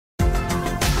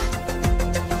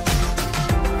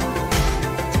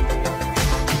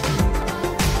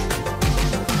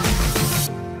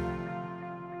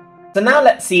So now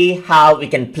let's see how we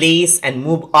can place and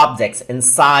move objects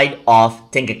inside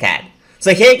of Tinkercad.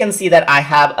 So here you can see that I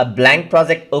have a blank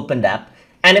project opened up.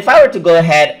 And if I were to go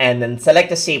ahead and then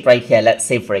select a shape right here, let's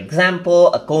say for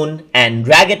example, a cone, and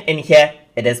drag it in here,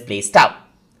 it is placed out.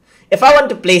 If I want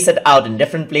to place it out in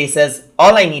different places,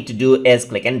 all I need to do is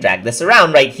click and drag this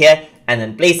around right here and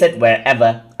then place it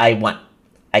wherever I want.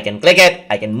 I can click it,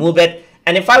 I can move it,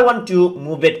 and if I want to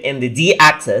move it in the Z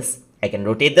axis, I can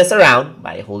rotate this around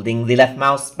by holding the left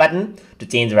mouse button to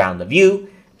change around the view,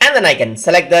 and then I can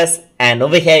select this, and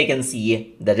over here you can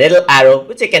see the little arrow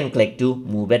which I can click to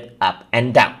move it up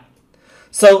and down.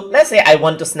 So let's say I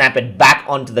want to snap it back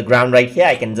onto the ground right here.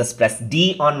 I can just press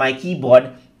D on my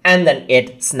keyboard and then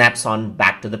it snaps on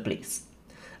back to the place.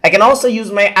 I can also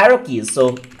use my arrow keys.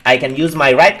 So I can use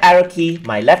my right arrow key,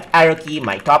 my left arrow key,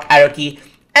 my top arrow key,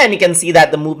 and you can see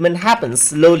that the movement happens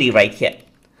slowly right here.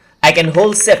 I can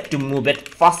hold shift to move it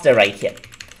faster right here.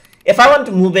 If I want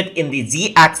to move it in the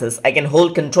Z axis, I can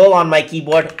hold control on my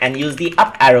keyboard and use the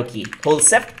up arrow key, hold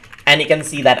shift, and you can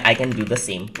see that I can do the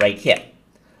same right here.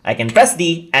 I can press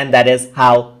D, and that is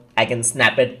how I can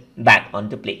snap it back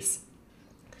onto place.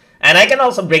 And I can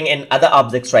also bring in other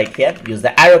objects right here, use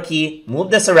the arrow key,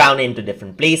 move this around into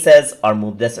different places, or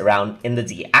move this around in the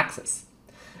Z axis.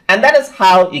 And that is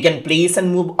how you can place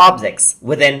and move objects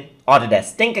within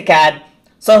Autodesk Tinkercad.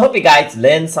 So I hope you guys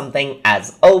learned something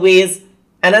as always.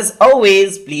 And as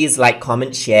always, please like,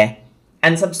 comment, share,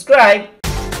 and subscribe.